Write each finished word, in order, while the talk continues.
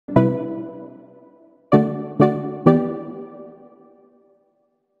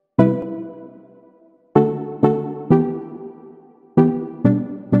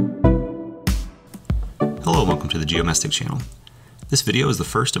to the Geomestic channel. This video is the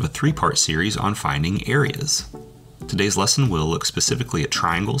first of a three-part series on finding areas. Today's lesson will look specifically at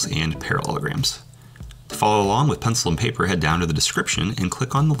triangles and parallelograms. To follow along with pencil and paper, head down to the description and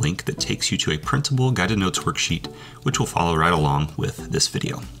click on the link that takes you to a printable guided notes worksheet, which will follow right along with this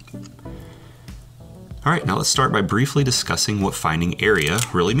video. Alright, now let's start by briefly discussing what finding area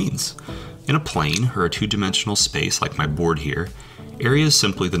really means. In a plane, or a two-dimensional space like my board here, area is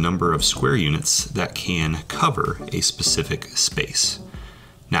simply the number of square units that can cover a specific space.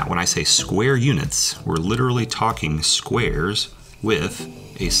 Now, when I say square units, we're literally talking squares with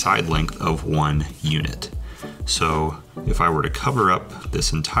a side length of 1 unit. So if I were to cover up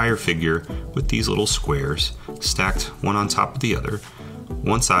this entire figure with these little squares, stacked one on top of the other,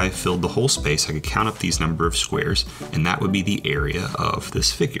 once I filled the whole space, I could count up these number of squares, and that would be the area of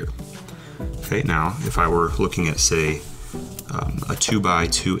this figure. Okay, now if I were looking at, say, a 2 by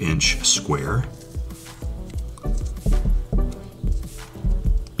 2 inch square,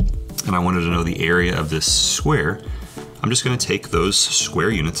 and I wanted to know the area of this square, I'm just going to take those square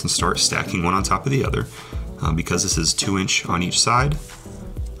units and start stacking one on top of the other. Because this is 2 inch on each side,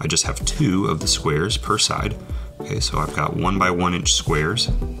 I just have 2 of the squares per side. Okay, so I've got 1 by 1 inch squares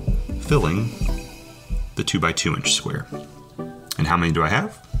filling the 2 by 2 inch square. And how many do I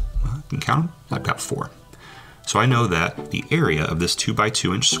have? Well, I can count them. I've got 4. So I know that the area of this 2 by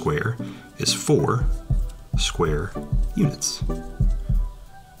 2 inch square is 4 square units.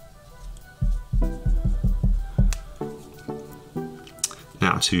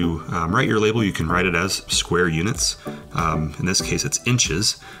 Now to write your label, you can write it as square units. In this case, it's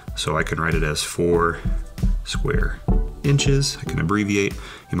inches, so I can write it as 4 square inches. I can abbreviate.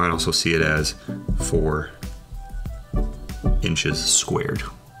 You might also see it as 4 inches squared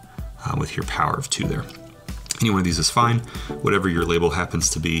with your power of 2 there. Any one of these is fine. Whatever your label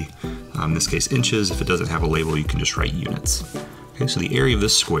happens to be, in this case inches. If it doesn't have a label, you can just write units. Okay, so the area of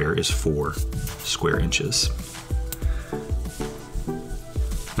this square is 4 square inches.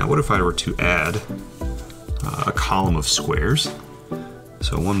 Now what if I were to add a column of squares?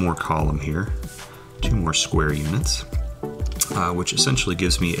 So one more column here, 2 more square units, which essentially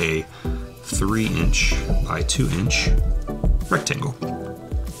gives me a 3 inch by 2 inch rectangle.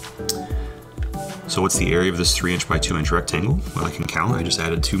 So what's the area of this 3 inch by 2 inch rectangle? Well, I can count. I just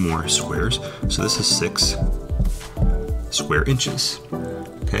added 2 more squares. So this is 6 square inches.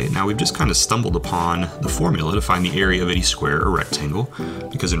 Okay, now we've just kind of stumbled upon the formula to find the area of any square or rectangle,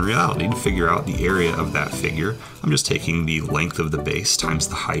 because in reality, to figure out the area of that figure, I'm just taking the length of the base times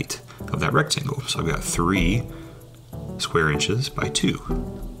the height of that rectangle. So I've got 3 square inches by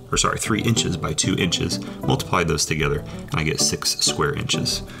 2, or sorry, 3 inches by 2 inches, multiply those together, and I get 6 square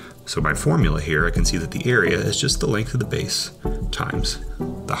inches. So by formula here, I can see that the area is just the length of the base times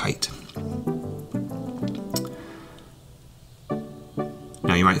the height.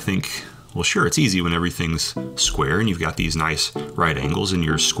 Now you might think, well sure, it's easy when everything's square and you've got these nice right angles and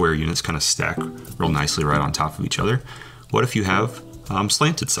your square units kind of stack real nicely right on top of each other. What if you have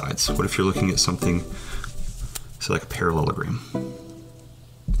slanted sides? What if you're looking at something, say like a parallelogram?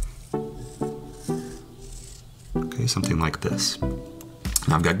 Okay, something like this.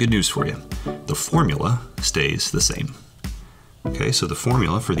 Now I've got good news for you. The formula stays the same. Okay, so the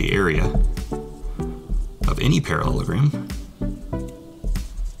formula for the area of any parallelogram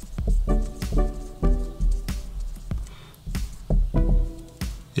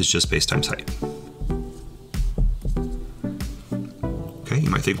is just base times height. Okay, you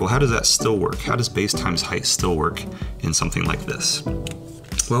might think, well, how does that still work? How does base times height still work in something like this?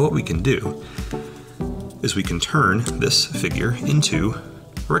 Well, what we can do is we can turn this figure into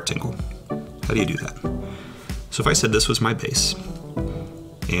a rectangle. How do you do that? So if I said this was my base,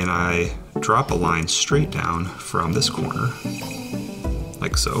 and I drop a line straight down from this corner,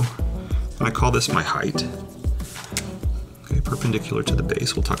 like so, and I call this my height, perpendicular to the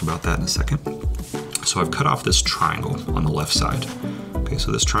base. We'll talk about that in a second. So I've cut off this triangle on the left side. Okay,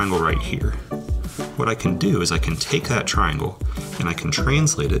 so this triangle right here. What I can do is I can take that triangle and I can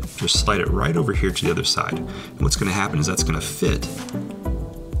translate it, just slide it right over here to the other side. And what's going to happen is that's going to fit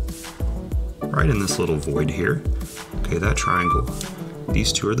right in this little void here. Okay, that triangle,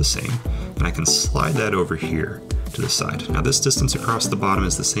 these two are the same, and I can slide that over here to the side. Now this distance across the bottom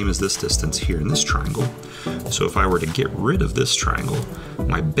is the same as this distance here in this triangle. So if I were to get rid of this triangle,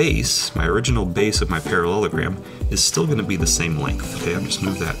 my base, my original base of my parallelogram, is still going to be the same length. Okay, I've just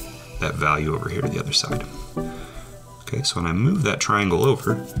moved that value over here to the other side. Okay, so when I move that triangle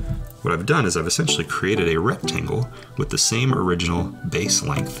over, what I've done is I've essentially created a rectangle with the same original base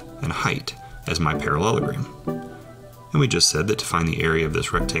length and height as my parallelogram. And we just said that to find the area of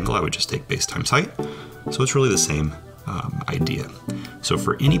this rectangle, I would just take base times height. So it's really the same idea. So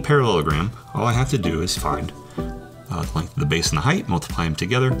for any parallelogram, all I have to do is find the length of the base and the height, multiply them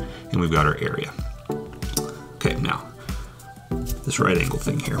together, and we've got our area. Okay, now, this right angle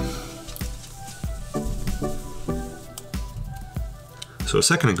thing here. So a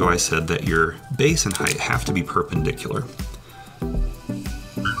second ago I said that your base and height have to be perpendicular.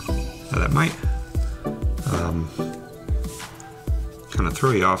 Now that might kind of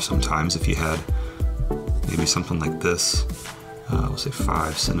throw you off sometimes if you had maybe something like this, we'll say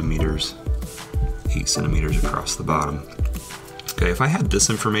 5 centimeters, 8 centimeters across the bottom. Okay, if I had this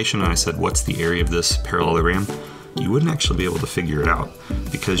information and I said, what's the area of this parallelogram, you wouldn't actually be able to figure it out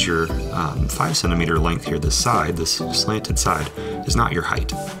because your 5 centimeter length here, this side, this slanted side, is not your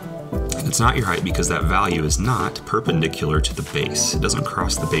height. It's not your height because that value is not perpendicular to the base. It doesn't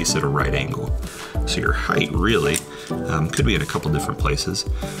cross the base at a right angle. So your height really could be in a couple different places.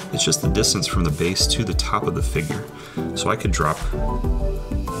 It's just the distance from the base to the top of the figure. So I could drop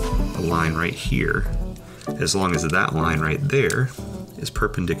a line right here, as long as that line right there is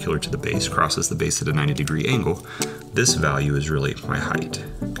perpendicular to the base, crosses the base at a 90-degree angle. This value is really my height.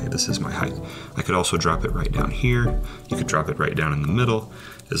 Okay, this is my height. I could also drop it right down here. You could drop it right down in the middle,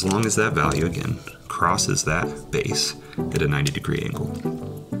 as long as that value, again, crosses that base at a 90-degree angle.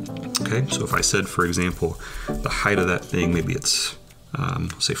 Okay, so if I said, for example, the height of that thing, maybe it's,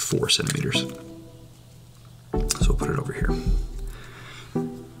 let's say 4 centimeters. So we'll put it over here.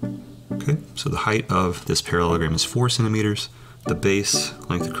 Okay, so the height of this parallelogram is 4 centimeters. The base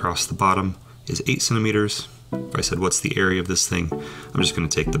length across the bottom is 8 centimeters. If I said, what's the area of this thing? I'm just going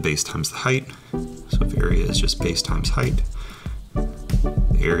to take the base times the height. So if area is just base times height,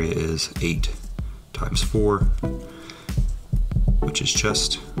 the area is 8 times 4, which is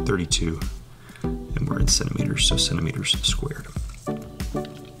just 32, and we're in centimeters, so centimeters squared.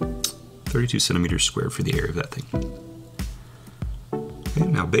 32 centimeters squared for the area of that thing. Okay,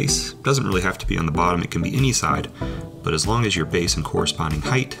 now base doesn't really have to be on the bottom, it can be any side, but as long as your base and corresponding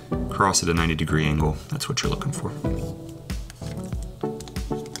height cross at a 90-degree angle, that's what you're looking for.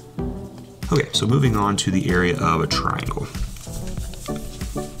 Okay, so moving on to the area of a triangle.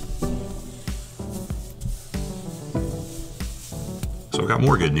 So I've got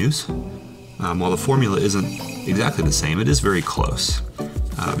more good news. While the formula isn't exactly the same, it is very close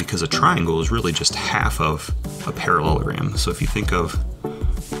because a triangle is really just half of a parallelogram. So if you think of,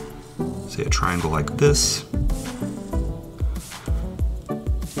 say, a triangle like this,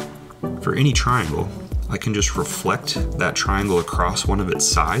 for any triangle, I can just reflect that triangle across one of its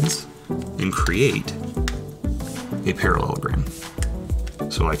sides and create a parallelogram.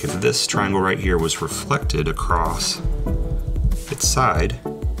 So like if this triangle right here was reflected across its side,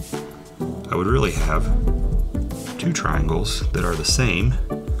 I would really have two triangles that are the same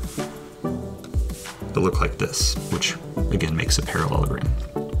that look like this, which again makes a parallelogram.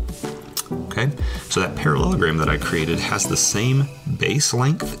 Okay, so that parallelogram that I created has the same base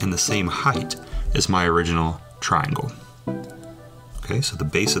length and the same height as my original triangle. Okay, so the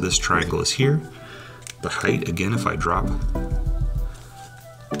base of this triangle is here. The height, again, if I drop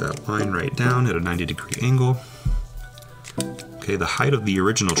that line right down at a 90-degree angle, okay, the height of the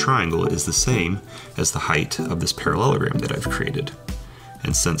original triangle is the same as the height of this parallelogram that I've created.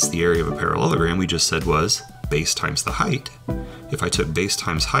 And since the area of a parallelogram we just said was base times the height, if I took base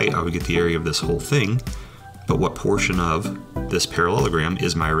times height, I would get the area of this whole thing, but what portion of this parallelogram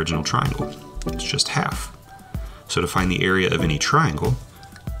is my original triangle? It's just half. So to find the area of any triangle,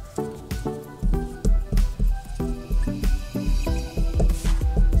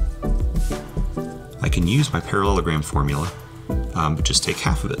 I can use my parallelogram formula, but just take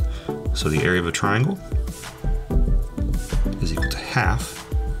half of it. So the area of a triangle is equal to half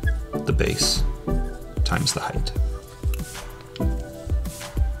the base times the height.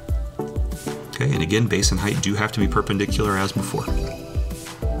 Okay, and again, base and height do have to be perpendicular as before.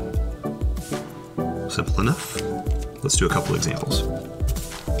 Simple enough. Let's do a couple examples. All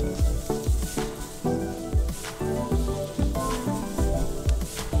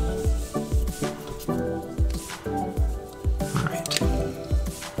right.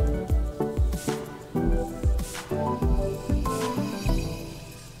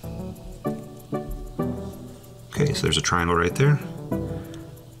 Okay, so there's a triangle right there.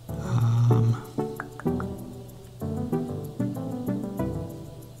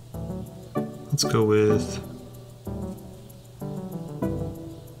 Let's go with,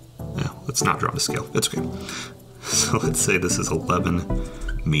 no, let's not draw to scale. It's okay. So let's say this is 11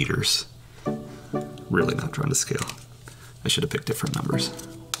 meters. Really not drawn to scale. I should have picked different numbers,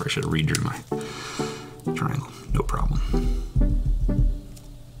 or I should have redrew my triangle. No problem.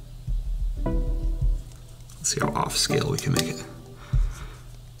 Let's see how off scale we can make it.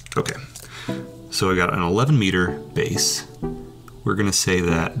 Okay, so I got an 11 meter base. We're gonna say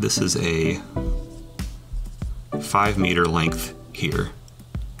that this is a 5 meter length here,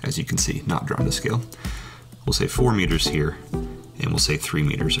 as you can see, not drawn to scale. We'll say 4 meters here, and we'll say 3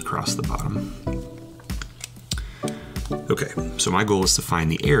 meters across the bottom. Okay, so my goal is to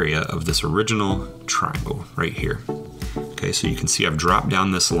find the area of this original triangle right here. Okay, so you can see I've dropped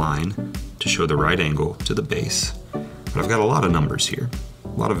down this line to show the right angle to the base, but I've got a lot of numbers here, a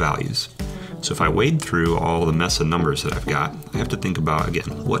lot of values. So if I wade through all the mess of numbers that I've got, I have to think about,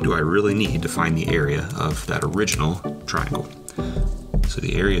 again, what do I really need to find the area of that original triangle? So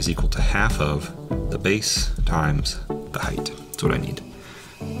the area is equal to half of the base times the height. That's what I need.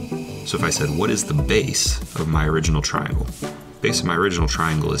 So if I said, what is the base of my original triangle? Base of my original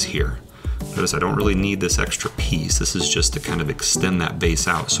triangle is here. Notice I don't really need this extra piece. This is just to kind of extend that base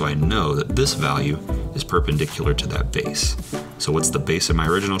out so I know that this value is perpendicular to that base. So what's the base of my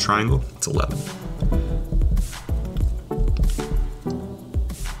original triangle? It's 11.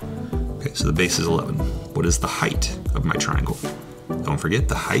 Okay, so the base is 11. What is the height of my triangle? Don't forget,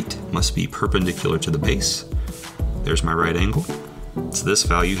 the height must be perpendicular to the base. There's my right angle. It's this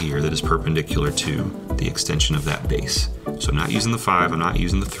value here that is perpendicular to the extension of that base. So I'm not using the 5, I'm not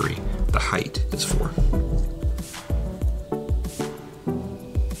using the 3. The height is 4.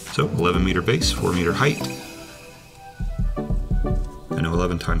 So 11 meter base, 4 meter height. I know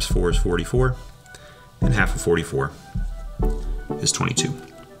 11 times 4 is 44, and half of 44 is 22.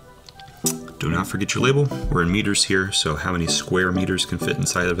 Do not forget your label. We're in meters here, so how many square meters can fit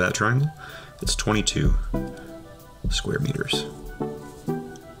inside of that triangle? It's 22 square meters.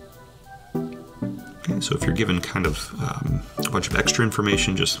 Okay, so if you're given kind of a bunch of extra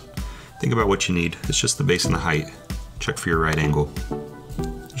information, just think about what you need. It's just the base and the height. Check for your right angle.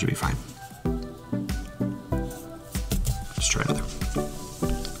 You should be fine. Let's try another.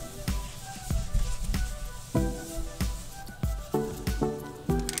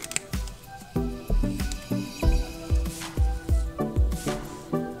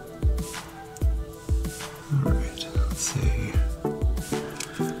 All right, let's say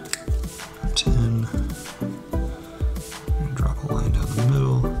 10. Drop a line down the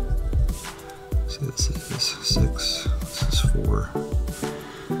middle. So this is 6, this is 4,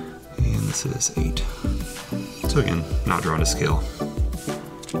 and this is 8. So again, not drawn to scale.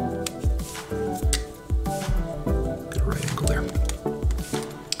 Good right angle there.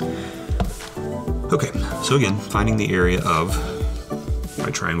 Okay, so again, finding the area of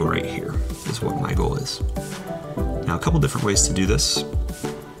my triangle right here is what my goal is. Now, a couple different ways to do this.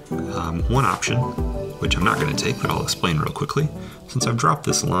 One option, which I'm not going to take, but I'll explain real quickly. Since I've dropped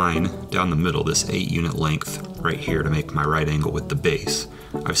this line down the middle, this 8-unit length right here to make my right angle with the base,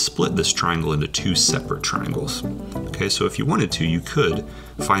 I've split this triangle into 2 separate triangles. Okay, so if you wanted to, you could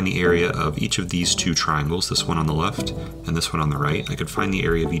find the area of each of these 2 triangles, this one on the left and this one on the right. I could find the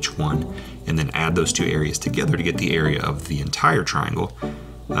area of each one and then add those 2 areas together to get the area of the entire triangle,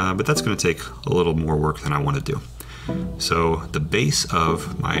 but that's going to take a little more work than I want to do. So the base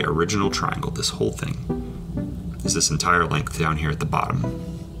of my original triangle, this whole thing, is this entire length down here at the bottom.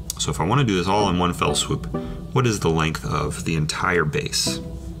 So if I want to do this all in one fell swoop, what is the length of the entire base?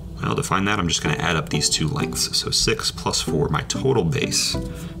 Well, to find that, I'm just going to add up these 2 lengths. So 6 plus 4, my total base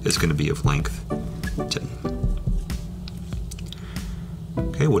is going to be of length 10.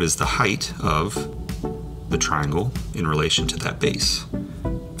 Okay, what is the height of the triangle in relation to that base?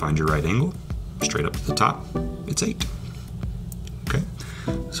 Find your right angle, straight up at the top, it's 8. Okay,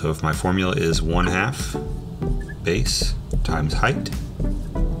 so if my formula is 1/2 base times height,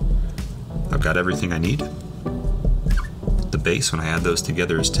 I've got everything I need. The base, when I add those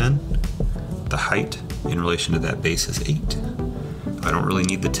together, is 10. The height in relation to that base is 8. I don't really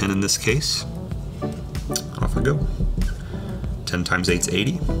need the 10 in this case. Off I go. 10 times 8 is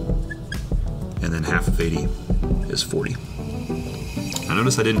 80, and then half of 80 is 40. Now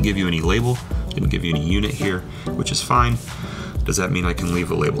notice I didn't give you any label, didn't give you any unit here, which is fine. Does that mean I can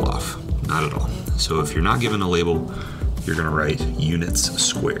leave a label off? Not at all. So if you're not given a label, you're going to write units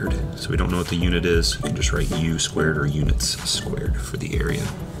squared. So we don't know what the unit is, you can just write u squared or units squared for the area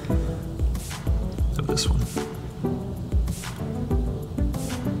of this one.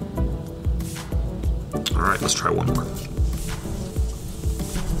 All right, let's try one more.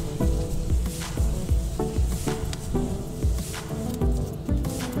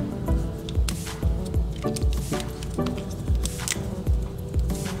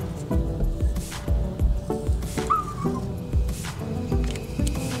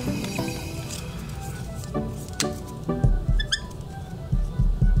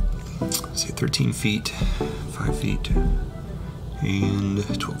 13 feet, 5 feet,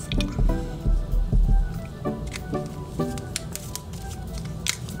 and 12 feet.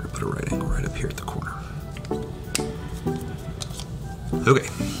 We're gonna put a right angle right up here at the corner. Okay,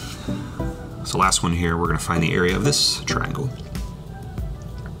 so last one here, we're gonna find the area of this triangle.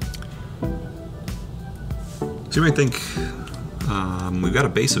 So you might think, we've got a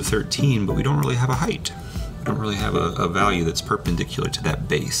base of 13, but we don't really have a height. We don't really have a value that's perpendicular to that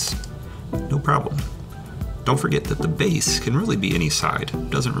base. No problem. Don't forget that the base can really be any side. It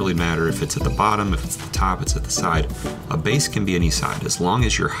doesn't really matter if it's at the bottom, if it's at the top, it's at the side. A base can be any side as long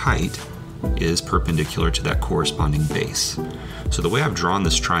as your height is perpendicular to that corresponding base. So the way I've drawn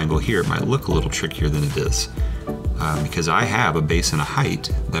this triangle here, it might look a little trickier than it is because I have a base and a height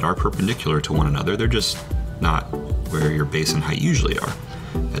that are perpendicular to one another. They're just not where your base and height usually are,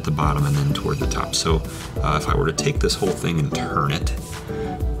 at the bottom and then toward the top. So if I were to take this whole thing and turn it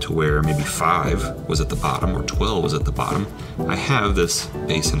to where maybe 5 was at the bottom or 12 was at the bottom, I have this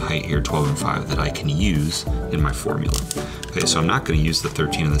base and height here, 12 and 5, that I can use in my formula. Okay, so I'm not going to use the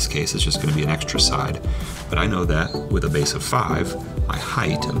 13 in this case, it's just going to be an extra side. But I know that with a base of 5, my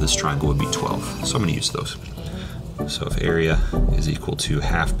height of this triangle would be 12. So I'm going to use those. So if area is equal to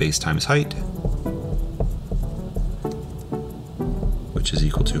half base times height, which is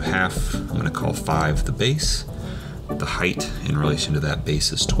equal to half, I'm going to call 5 the base. The height in relation to that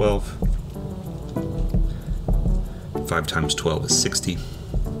base is 12. 5 times 12 is 60.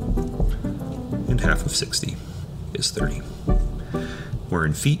 And half of 60 is 30. We're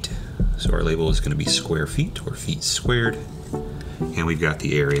in feet, so our label is going to be square feet, or feet squared. And we've got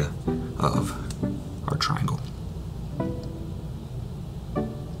the area of our triangle.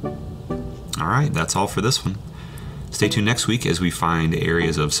 All right, that's all for this one. Stay tuned next week as we find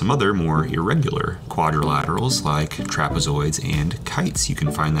areas of some other more irregular quadrilaterals like trapezoids and kites. You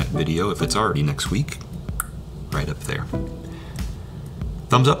can find that video, if it's already next week, right up there.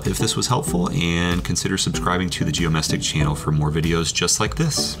 Thumbs up if this was helpful, and consider subscribing to the Geomestic channel for more videos just like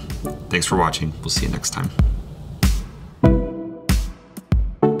this. Thanks for watching. We'll see you next time.